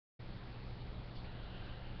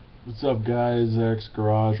What's up, guys? Eric's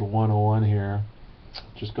Garage 101 here.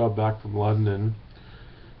 Just got back from London,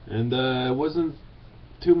 and it wasn't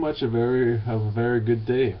too much of a very good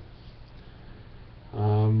day.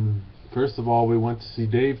 First of all, we went to see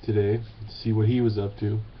Dave today, to see what he was up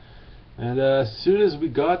to, and as soon as we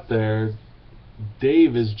got there,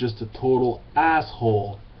 Dave is just a total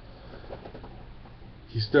asshole.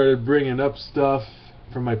 He started bringing up stuff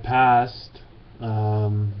from my past,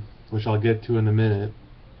 which I'll get to in a minute.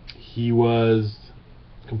 He was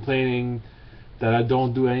complaining that I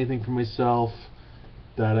don't do anything for myself,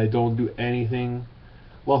 that I don't do anything.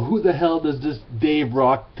 Well, who the hell does this Dave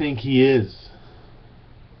Rock think he is?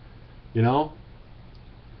 You know?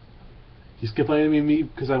 He's complaining to me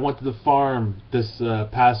because I went to the farm this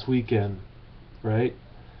past weekend, right?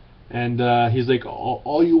 And he's like,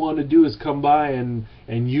 all you want to do is come by and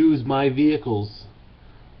use my vehicles.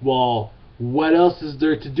 Well, what else is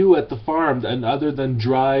there to do at the farm other than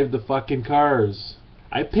drive the fucking cars?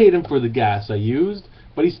 I paid him for the gas I used,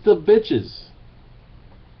 but he still bitches.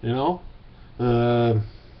 You know?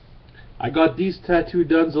 I got these tattoo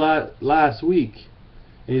done last week,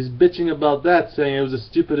 and he's bitching about that, saying it was the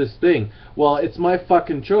stupidest thing. Well, it's my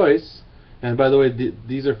fucking choice. And by the way,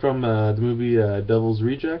 these are from the movie Devil's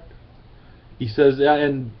Reject. He says, yeah,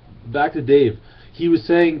 and back to Dave. He was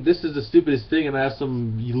saying this is the stupidest thing, and I have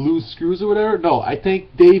some loose screws or whatever. No, I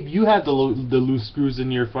think, Dave, you had the loose screws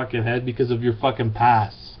in your fucking head because of your fucking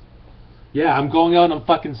past. Yeah, I'm going out and I'm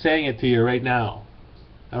fucking saying it to you right now.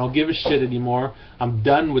 I don't give a shit anymore. I'm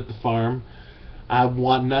done with the farm. I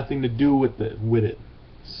want nothing to do with it.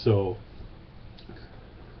 So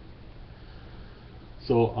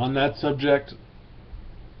on that subject,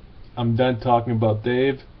 I'm done talking about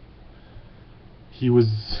Dave.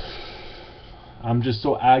 I'm just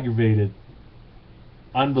so aggravated.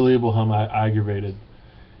 Unbelievable how I'm aggravated.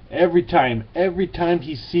 Every time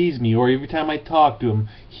he sees me or every time I talk to him,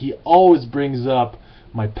 he always brings up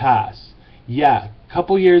my past. Yeah, a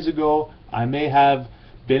couple years ago, I may have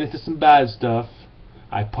been into some bad stuff.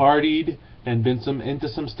 I partied and been into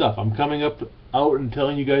some stuff. I'm coming out and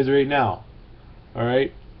telling you guys right now.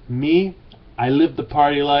 Alright? Me, I lived the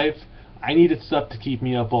party life. I needed stuff to keep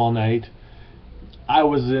me up all night. I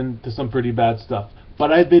was into some pretty bad stuff.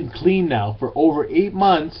 But I've been clean now for over 8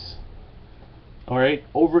 months. Alright?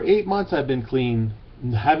 Over 8 months I've been clean.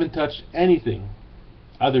 Haven't touched anything.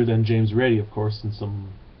 Other than James Reddy, of course, and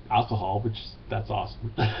some alcohol, which that's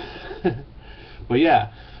awesome. But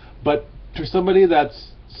yeah. But for somebody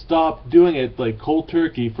that's stopped doing it like cold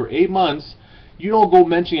turkey for 8 months, you don't go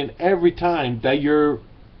mentioning it every time that you're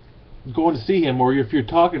going to see him or if you're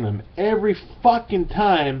talking to him. Every fucking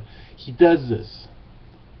time he does this.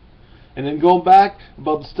 And then going back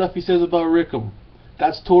about the stuff he says about Rickham,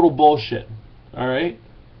 that's total bullshit. Alright?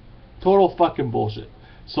 Total fucking bullshit.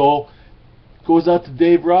 So, goes out to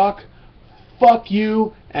Dave Rock, fuck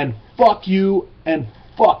you, and fuck you, and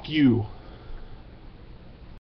fuck you.